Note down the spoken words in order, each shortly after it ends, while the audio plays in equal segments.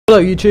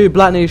Hello YouTube,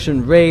 Black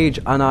Nation Rage,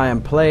 and I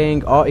am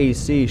playing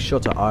REC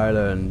Shutter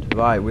Island.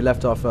 Right, we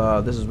left off,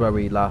 this is where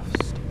we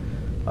last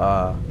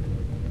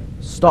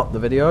stopped the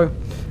video.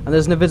 And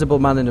there's an invisible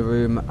man in the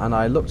room, and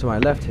I looked to my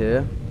left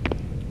here,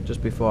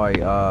 just before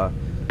I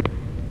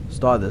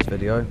started this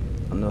video,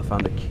 and I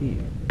found a key.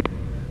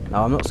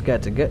 Now I'm not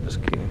scared to get this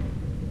key.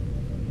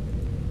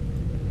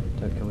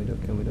 Don't kill me,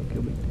 don't kill me, don't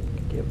kill me.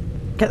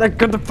 Get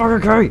the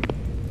fucking key!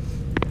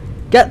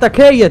 Get the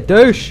key, you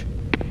douche!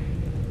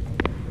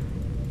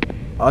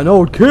 An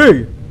old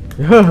key!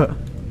 Yeah,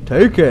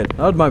 take it.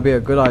 That might be a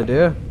good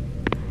idea.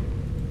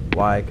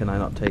 Why can I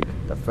not take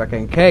the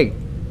frickin' key?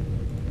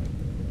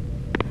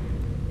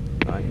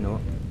 Alright, you know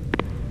what?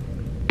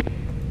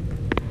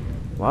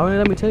 Why won't it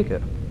let me take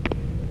it?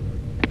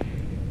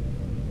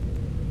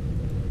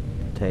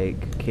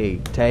 Take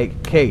key.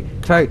 Take key.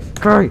 Take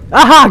key.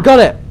 Aha! Got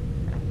it!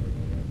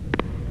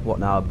 What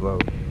now, bro?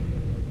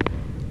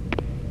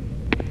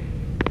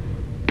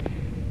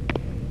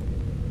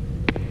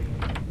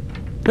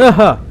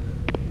 Haha!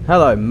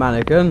 Hello,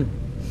 mannequin.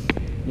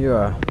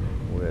 You're a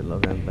weird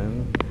looking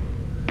thing.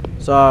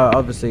 So,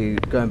 obviously,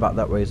 going back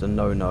that way is a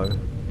no-no.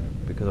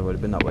 Because I've already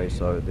been that way,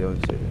 so the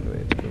only saving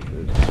way to go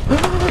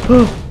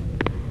is...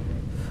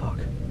 Fuck.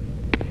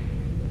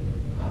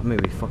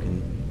 Maybe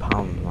fucking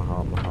pound my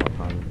heart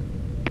pound.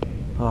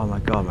 Oh my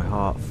god, my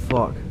heart.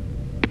 Fuck.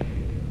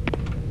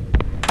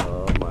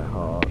 Oh, my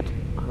heart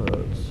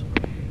hurts.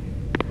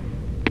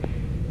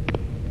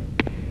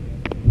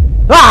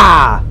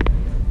 Ah!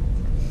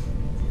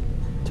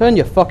 Turn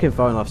your fucking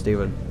phone off,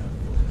 Steven.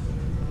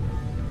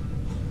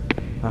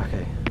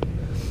 Okay.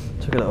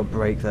 Took a little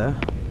break there.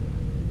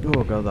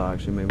 Oh god, that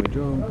actually made me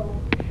jump.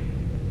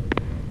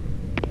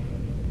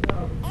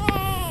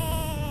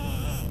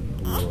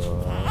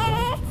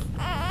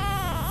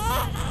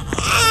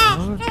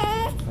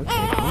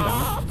 Okay, calm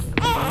down.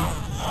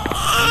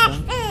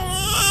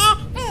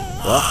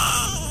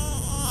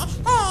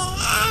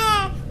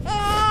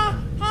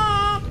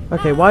 What?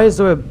 Okay, why is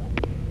there a...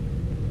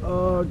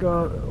 Oh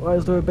god, why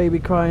is there a baby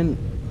crying?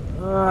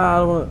 I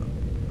don't wanna...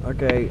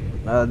 Okay,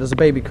 there's a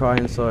baby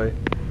crying, so...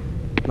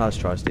 Let's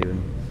try,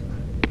 Steven.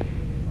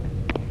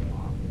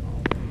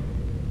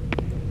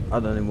 I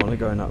don't even want to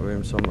go in that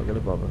room, so I'm not going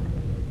to bother.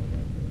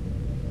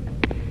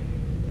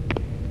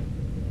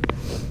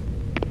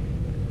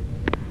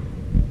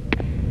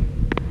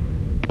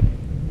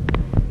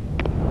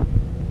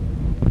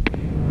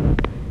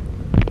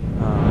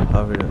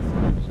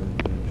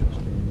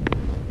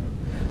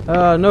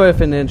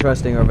 Nothing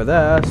interesting over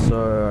there,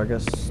 so I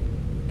guess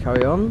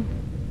carry on.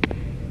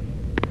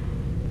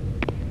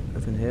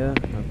 Nothing here.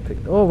 I've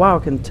picked. Oh wow, I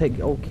can take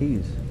old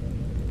keys.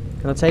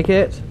 Can I take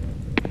it?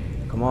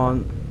 Come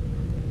on.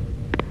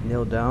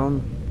 Kneel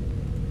down.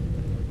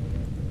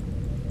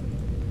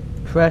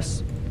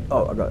 Press.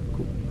 Oh, I got it.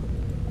 Cool.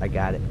 I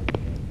got it.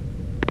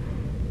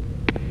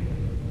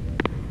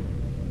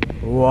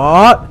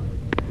 What?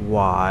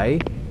 Why?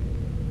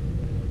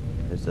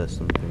 Is there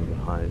something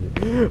behind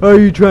it? Are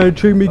you trying to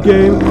trick me,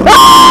 game?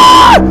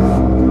 Ah!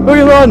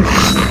 Okay, run!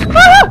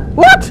 Ah!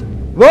 What?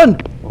 Run!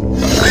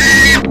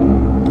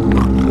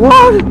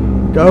 What?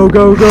 Go,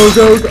 go, go,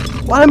 go, go.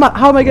 Why am I?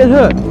 How am I getting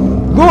hurt?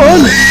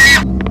 Run!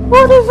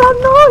 What is that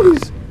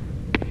noise?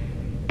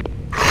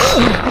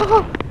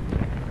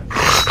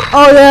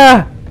 Oh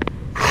yeah!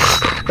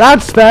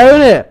 That's fair,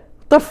 isn't it?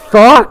 The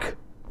fuck?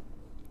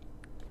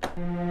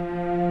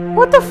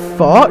 What the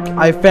fuck?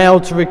 I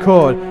failed to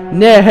record.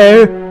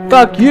 No!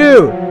 Fuck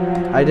you!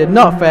 I did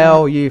not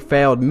fail, you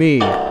failed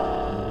me.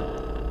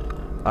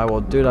 I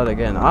will do that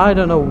again. I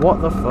don't know what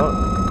the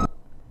fuck.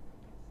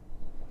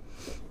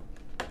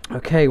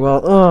 Okay,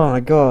 well, oh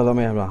my god, let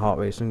me have my heart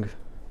racing.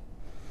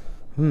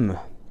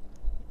 Well,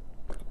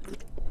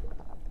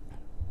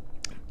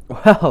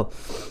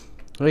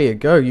 there you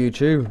go,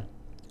 YouTube.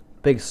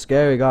 Big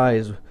scary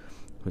guys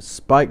with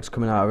spikes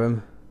coming out of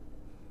him.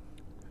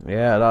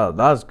 Yeah,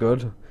 that's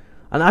good.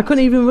 And I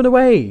couldn't even run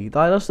away.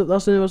 That's the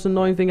most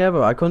annoying thing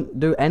ever. I couldn't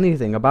do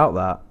anything about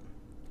that.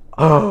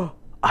 Oh,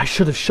 I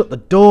should have shut the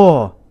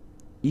door.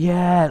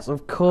 Yes,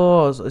 of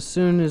course. As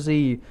soon as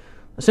I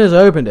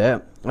opened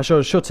it, I should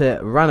have shut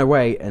it, ran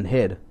away, and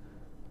hid.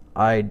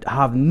 I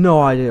have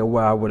no idea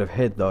where I would have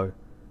hid though,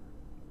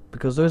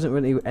 because there isn't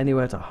really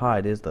anywhere to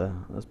hide, is there?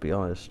 Let's be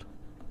honest.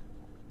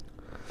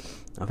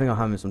 I think I'm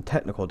having some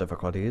technical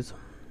difficulties.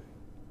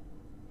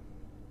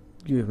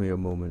 Give me a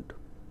moment.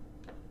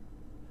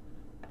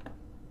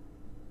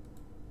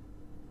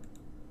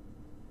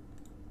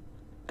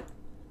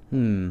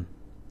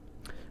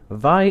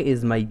 Why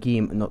is my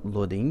game not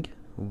loading?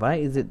 Why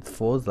is it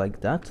froze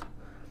like that?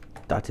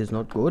 That is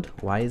not good.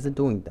 Why is it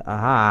doing that?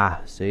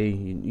 Aha! See,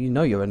 you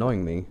know you're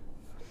annoying me.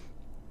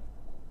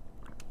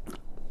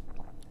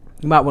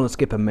 You might want to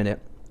skip a minute.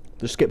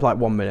 Just skip like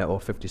 1 minute or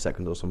 50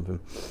 seconds or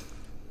something.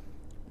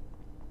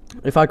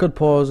 If I could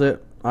pause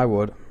it, I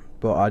would.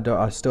 But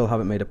I still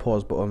haven't made a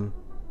pause button,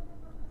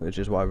 which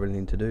is what I really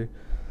need to do.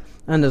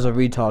 And there's a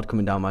retard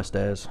coming down my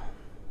stairs.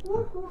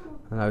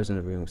 And I was in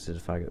the room because he's a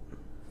faggot.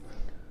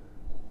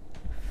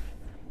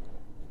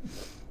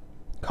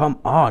 Come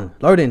on.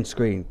 Loading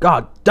screen.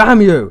 God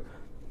damn you.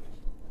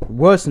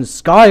 Worse than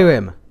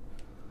Skyrim.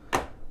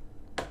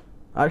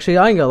 Actually,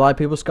 I ain't gonna lie,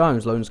 people.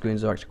 Skyrim's loading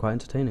screens are actually quite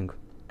entertaining.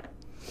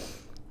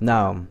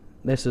 Now,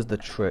 this is the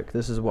trick.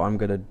 This is what I'm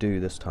gonna do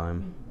this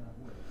time.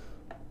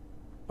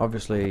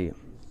 Obviously,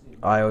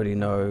 I already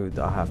know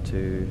that I have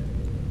to...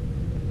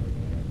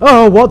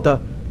 Oh, what the...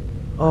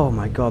 Oh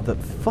my god, that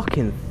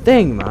fucking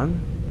thing,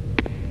 man.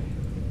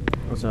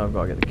 Also, I've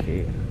got to get the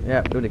key.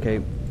 Yeah, give me the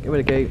key. Give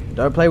me the key.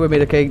 Don't play with me,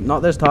 the key.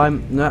 Not this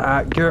time.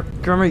 Nah, give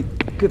me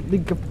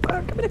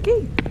the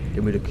key.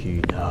 Give me the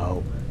key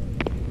now.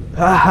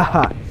 Ha ha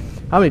ha.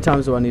 How many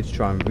times do I need to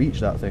try and reach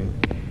that thing?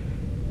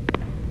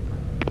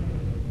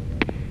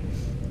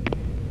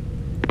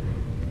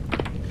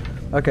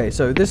 Okay,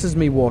 so this is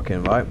me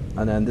walking, right?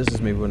 And then this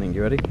is me running.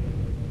 You ready?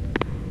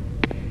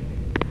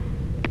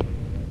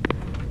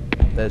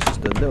 There's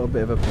just a little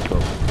bit of a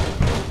pickup.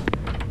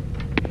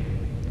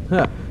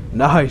 Huh.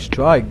 Nice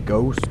try,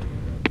 ghost.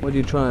 What are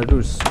you trying to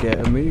do?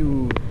 Scare me?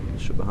 Ooh,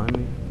 shut behind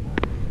me.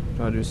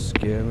 Trying to do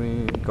scare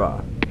me?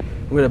 God.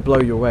 I'm gonna blow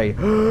you away.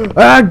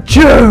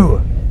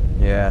 Achoo!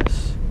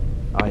 Yes.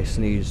 I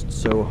sneezed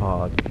so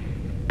hard.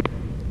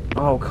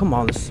 Oh, come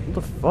on. What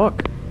the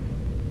fuck?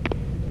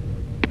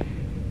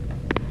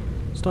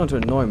 It's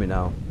starting to annoy me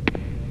now.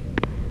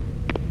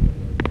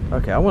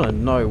 Okay, I want to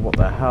know what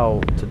the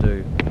hell to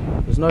do.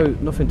 There's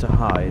nothing to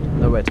hide.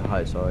 Nowhere to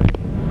hide, sorry.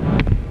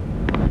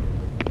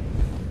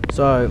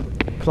 So,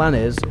 plan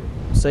is,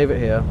 save it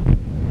here.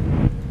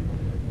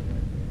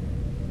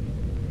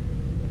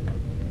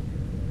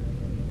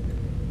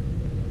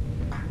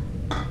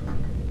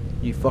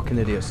 You fucking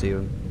idiot,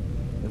 Steven.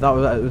 If that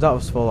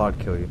was full, I'd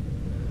kill you.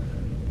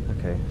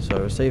 Okay,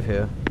 so save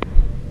here.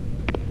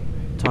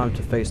 Time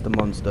to face the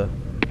monster.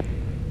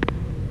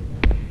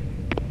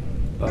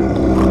 Shut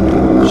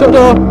the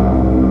door!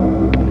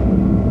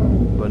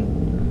 Run.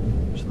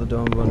 Shut the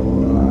door and run.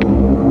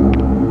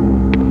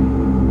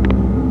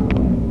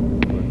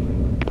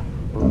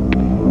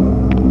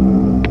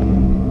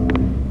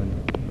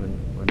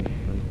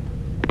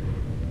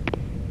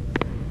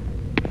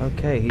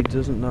 Okay, he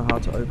doesn't know how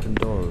to open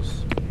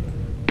doors.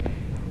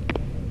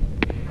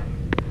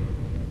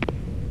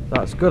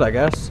 That's good, I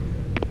guess.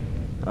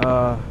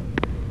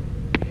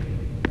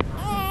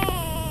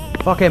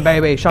 Fucking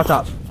baby, shut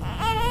up.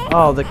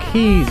 Oh, the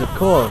keys, of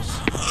course.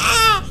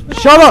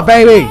 Shut up,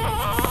 baby!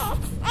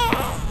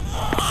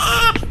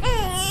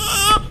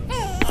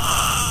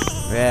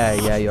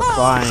 Yeah, you're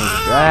crying.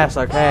 Yes,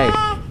 okay.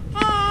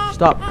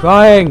 Stop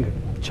crying,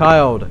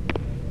 child.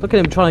 Look at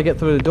him trying to get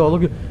through the door.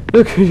 Look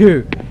at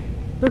you.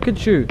 Look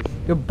at you.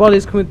 Your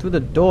body's coming through the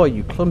door,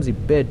 you clumsy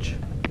bitch.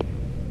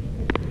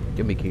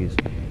 Give me keys.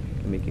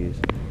 Give me keys.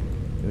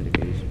 Give me the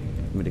keys.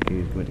 Give me the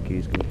keys. Give me the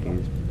keys. Give me the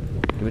keys.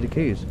 Give me the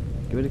keys.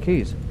 Give me the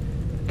keys.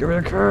 Give me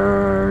the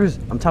keys.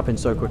 I'm tapping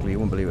so quickly you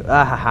won't believe it.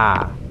 Ah ha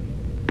ha.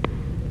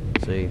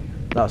 See,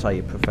 that's how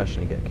you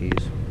professionally get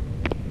keys.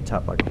 You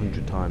tap like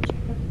 100 times.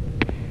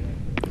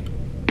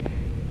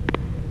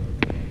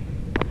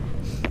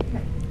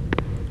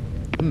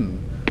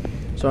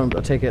 So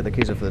I take it the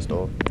keys are for this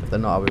door. If they're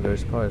not, I'll be very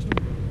surprised.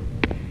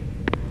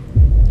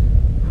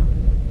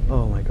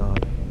 Oh my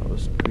god, that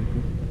was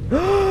creepy.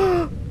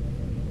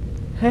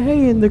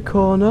 Hey, in the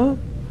corner.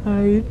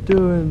 How you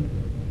doing?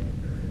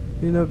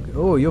 You know,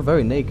 oh, you're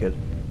very naked.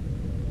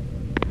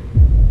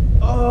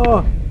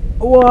 Oh,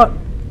 what?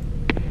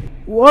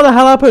 What the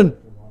hell happened?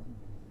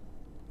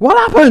 What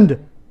happened?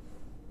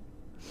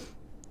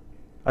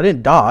 I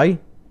didn't die.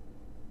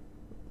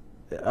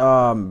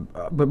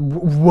 But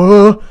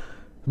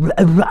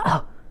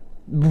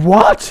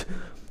what?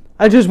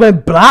 I just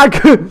went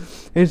black.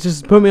 It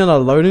just put me on a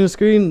loading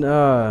screen.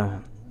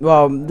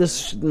 Well,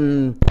 this.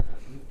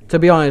 To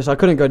be honest, I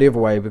couldn't go the other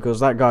way because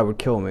that guy would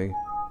kill me.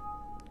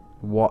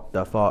 What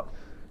the fuck?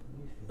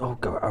 Oh,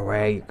 go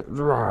away.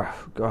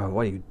 God,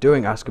 what are you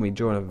doing asking me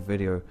during a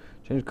video?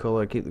 Change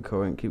colour, keep the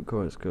current, keep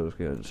current skills.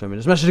 Show me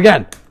this message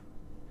again.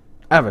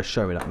 Ever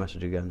show me that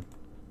message again.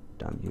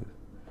 Damn you.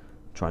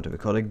 I'm trying to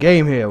record a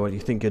game here. What do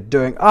you think you're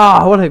doing?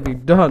 Ah, what have you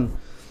done?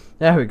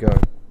 There we go.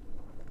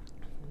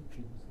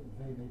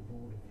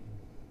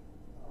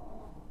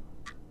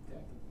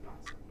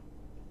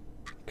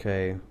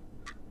 Okay.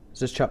 Is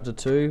this chapter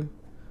 2?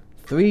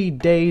 3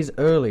 days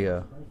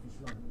earlier.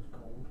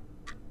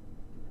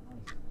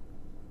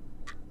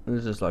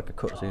 This is like a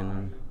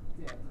cutscene.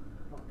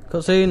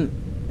 Cutscene!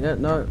 Yeah,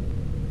 no.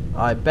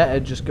 I better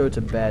just go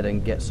to bed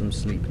and get some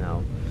sleep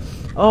now.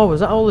 Oh, was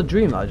that all a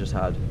dream that I just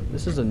had?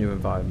 This is a new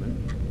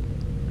environment.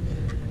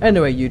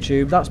 Anyway,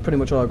 YouTube, that's pretty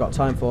much all I've got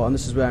time for, and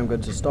this is where I'm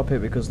going to stop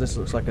it because this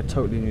looks like a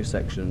totally new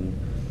section.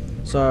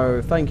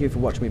 So, thank you for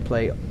watching me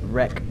play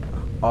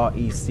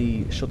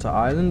REC Shutter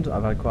Island.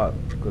 I've had quite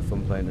good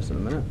fun playing this in a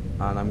minute,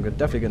 and I'm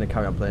definitely going to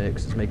carry on playing it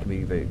because it's making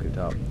me very good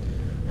out.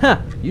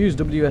 Ha! Use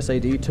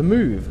WSAD to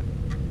move.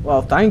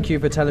 Well, thank you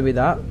for telling me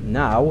that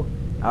now,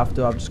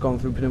 after I've just gone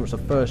through pretty much the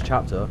first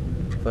chapter,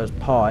 first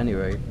part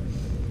anyway.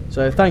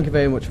 So thank you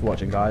very much for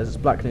watching, guys. It's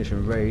Black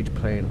Nation Rage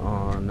playing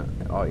on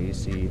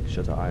REC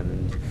Shutter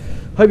Island.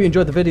 Hope you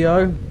enjoyed the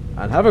video.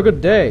 And have a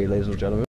good day, ladies and gentlemen.